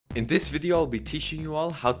In this video, I'll be teaching you all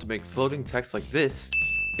how to make floating text like this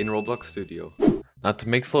in ROBLOX Studio. Now, to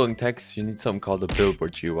make floating text, you need something called a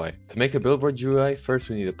billboard GUI. To make a billboard GUI, first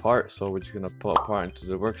we need a part, so we're just going to put a part into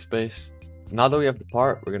the workspace. Now that we have the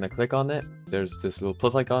part, we're going to click on it. There's this little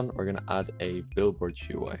plus icon. We're going to add a billboard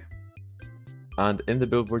GUI. And in the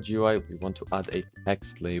billboard GUI, we want to add a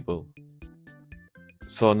text label.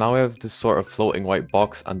 So now we have this sort of floating white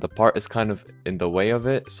box, and the part is kind of in the way of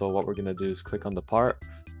it. So what we're going to do is click on the part,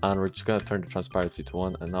 and we're just going to turn the transparency to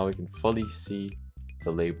 1, and now we can fully see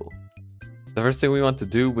the label. The first thing we want to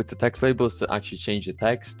do with the text label is to actually change the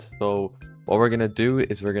text. So what we're going to do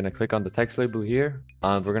is we're going to click on the text label here,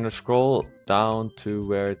 and we're going to scroll down to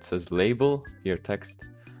where it says label, here text,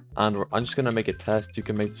 and I'm just going to make a test. You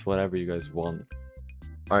can make this whatever you guys want.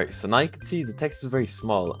 Alright, so now you can see the text is very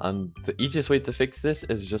small, and the easiest way to fix this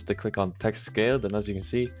is just to click on text scale. Then as you can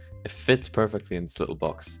see, it fits perfectly in this little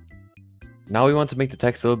box. Now we want to make the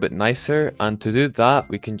text a little bit nicer, and to do that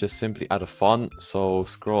we can just simply add a font. So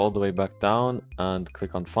scroll all the way back down and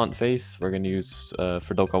click on font face. We're going to use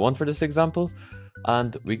Fredoka 1 for this example,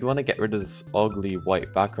 and we want to get rid of this ugly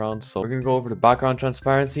white background. So we're going to go over to background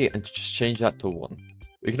transparency and just change that to 1.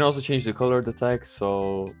 We can also change the color of the text,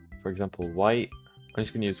 so for example white. I'm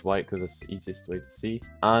just going to use white because it's the easiest way to see.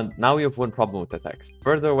 And now we have one problem with the text.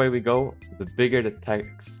 Further away we go, the bigger the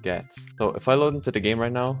text gets. So if I load into the game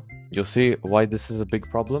right now, you'll see why this is a big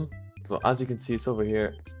problem. So as you can see, it's over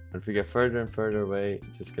here. And if we get further and further away,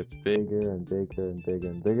 it just gets bigger and bigger and bigger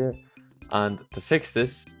and bigger. And to fix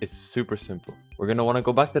this, it's super simple. We're going to want to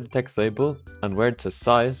go back to the text label, and where it says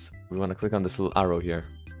size, we want to click on this little arrow here.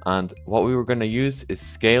 And what we were going to use is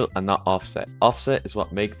scale and not offset. Offset is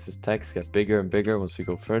what makes this text get bigger and bigger once we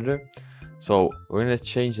go further. So we're going to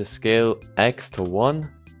change the scale X to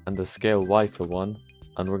 1 and the scale Y to 1.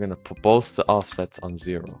 And we're going to put both the offsets on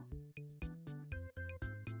 0.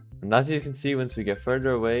 And as you can see, once we get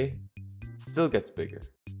further away, it still gets bigger.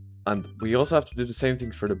 And we also have to do the same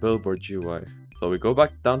thing for the billboard GUI. So we go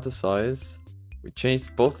back down to size. We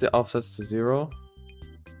change both the offsets to 0.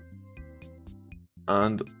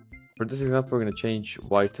 And for this example, we're going to change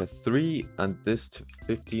Y to 3 and this to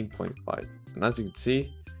 15.5. And as you can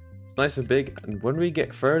see, it's nice and big. And when we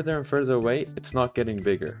get further and further away, it's not getting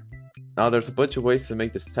bigger. Now there's a bunch of ways to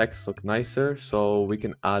make this text look nicer. So we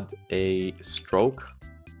can add a stroke.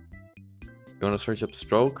 You want to search up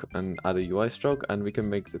stroke and add a UI stroke, and we can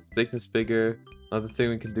make the thickness bigger. Another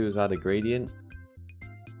thing we can do is add a gradient.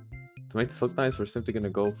 To make this look nice, we're simply going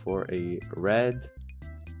to go for a red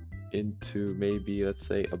into maybe, let's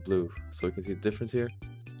say, a blue, so we can see the difference here.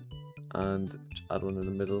 And just add one in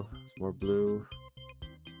the middle, some more blue,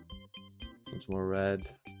 some more red.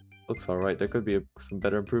 Looks alright. There could be some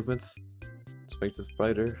better improvements. Let's make this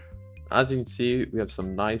brighter. As you can see, we have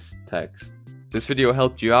some nice text. If this video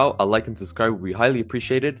helped you out, a like and subscribe would be highly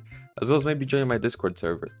appreciated, as well as maybe join my Discord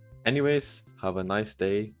server. Anyways, have a nice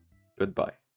day. Goodbye.